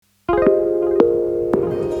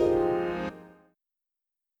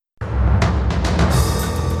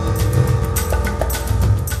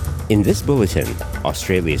In this bulletin,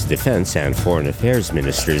 Australia's defense and foreign affairs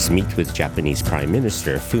ministers meet with Japanese Prime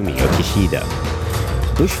Minister Fumio Kishida.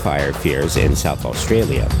 Bushfire fears in South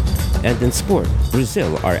Australia. And in sport,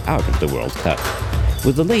 Brazil are out of the World Cup.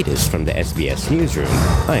 With the latest from the SBS Newsroom,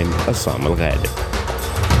 I'm Assam Al-Ghad.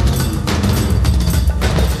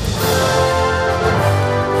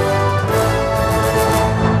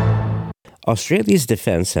 Australia's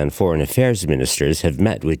defense and foreign affairs ministers have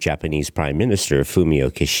met with Japanese Prime Minister Fumio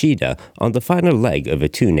Kishida on the final leg of a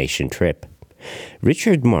two-nation trip.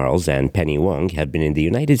 Richard Marles and Penny Wong have been in the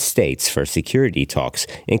United States for security talks,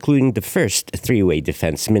 including the first three-way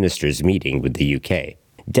defense ministers meeting with the UK.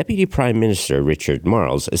 Deputy Prime Minister Richard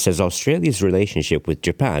Marles says Australia's relationship with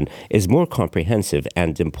Japan is more comprehensive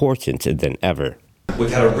and important than ever.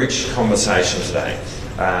 We've had a rich conversation today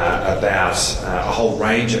about a whole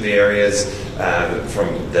range of areas from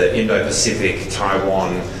the Indo-Pacific,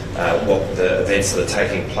 Taiwan, what the events that are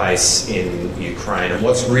taking place in Ukraine. And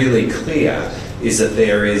what's really clear is that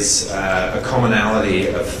there is a commonality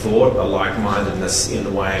of thought, a like-mindedness in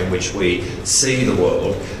the way in which we see the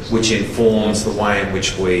world, which informs the way in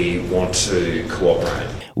which we want to cooperate.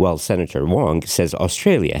 While Senator Wong says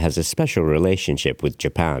Australia has a special relationship with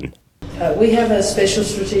Japan. We have a special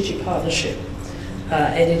strategic partnership,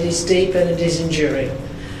 and it is deep and it is enduring.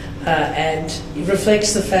 And it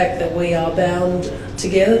reflects the fact that we are bound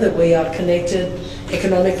together, that we are connected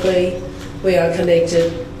economically, we are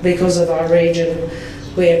connected because of our region,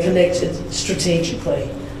 we are connected strategically.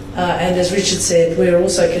 And as Richard said, we are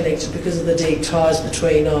also connected because of the deep ties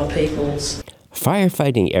between our peoples.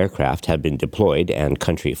 Firefighting aircraft have been deployed and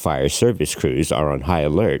country fire service crews are on high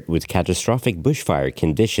alert with catastrophic bushfire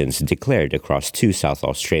conditions declared across two South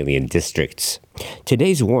Australian districts.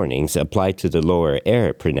 Today's warnings apply to the Lower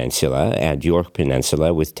Eyre Peninsula and York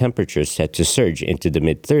Peninsula, with temperatures set to surge into the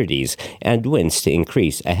mid-30s and winds to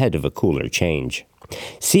increase ahead of a cooler change.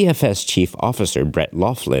 CFS Chief Officer Brett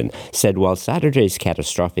Laughlin said while Saturday's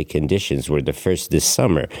catastrophic conditions were the first this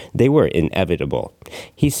summer, they were inevitable.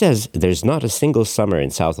 He says there's not a single summer in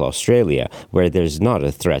South Australia where there's not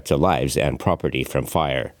a threat to lives and property from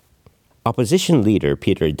fire. Opposition leader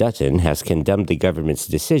Peter Dutton has condemned the government's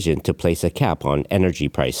decision to place a cap on energy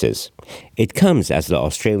prices. It comes as the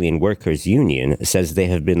Australian Workers' Union says they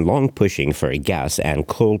have been long pushing for a gas and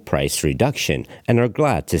coal price reduction and are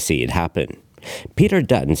glad to see it happen. Peter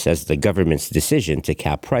Dutton says the government's decision to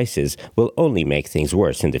cap prices will only make things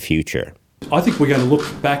worse in the future. I think we're going to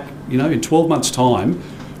look back, in 12 months' time,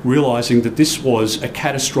 realising that this was a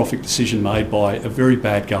catastrophic decision made by a very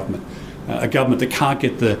bad government, a government that can't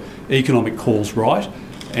get the economic calls right,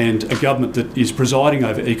 and a government that is presiding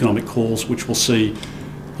over economic calls which will see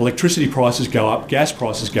electricity prices go up, gas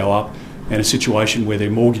prices go up, and a situation where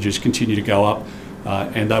their mortgages continue to go up,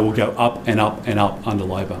 and they will go up and up and up under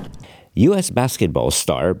Labor. U.S. basketball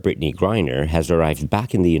star Brittney Griner has arrived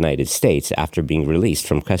back in the United States after being released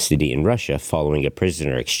from custody in Russia following a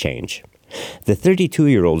prisoner exchange. The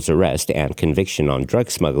 32-year-old's arrest and conviction on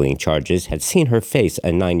drug smuggling charges had seen her face a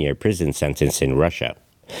 9-year prison sentence in Russia.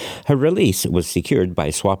 Her release was secured by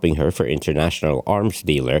swapping her for international arms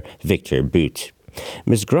dealer Viktor Bout.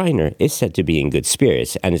 Ms. Griner is said to be in good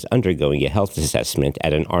spirits and is undergoing a health assessment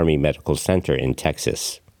at an Army medical center in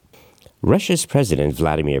Texas. Russia's President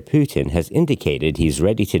Vladimir Putin has indicated he's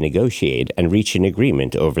ready to negotiate and reach an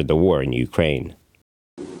agreement over the war in Ukraine.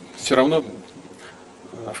 Still,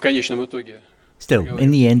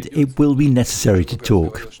 in the end, it will be necessary to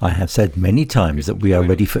talk. I have said many times that we are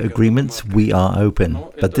ready for agreements, we are open.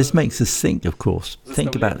 But this makes us think, of course,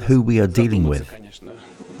 think about who we are dealing with.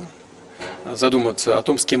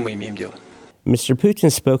 Mr.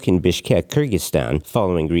 Putin spoke in Bishkek, Kyrgyzstan,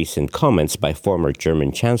 following recent comments by former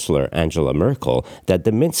German Chancellor Angela Merkel that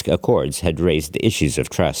the Minsk Accords had raised issues of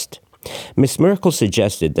trust. Ms. Merkel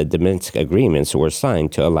suggested that the Minsk agreements were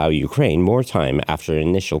signed to allow Ukraine more time after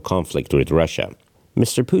initial conflict with Russia.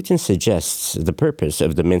 Mr. Putin suggests the purpose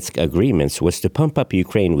of the Minsk agreements was to pump up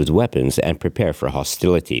Ukraine with weapons and prepare for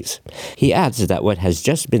hostilities. He adds that what has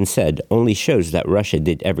just been said only shows that Russia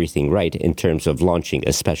did everything right in terms of launching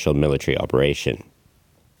a special military operation.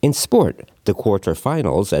 In sport, the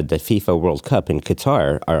quarterfinals at the FIFA World Cup in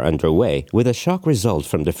Qatar are underway with a shock result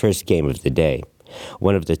from the first game of the day.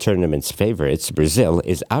 One of the tournament's favorites, Brazil,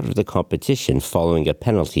 is out of the competition following a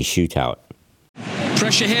penalty shootout.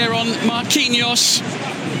 Pressure here on Marquinhos.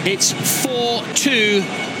 It's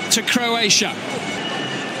 4-2 to Croatia.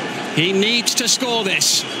 He needs to score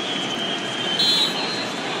this.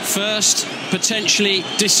 First, potentially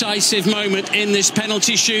decisive moment in this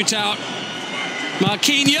penalty shootout.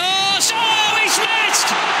 Marquinhos! Oh, he's missed!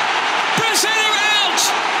 Brazil are out!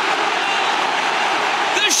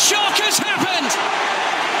 The shock has happened.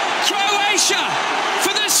 Croatia,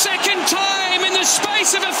 for the second time in the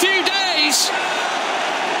space of a few days,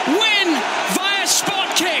 win via spot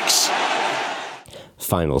kicks.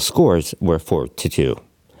 Final scores were 4-2.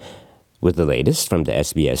 With the latest from the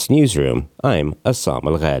SBS newsroom, I'm Assam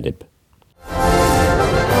Al-Ghadib.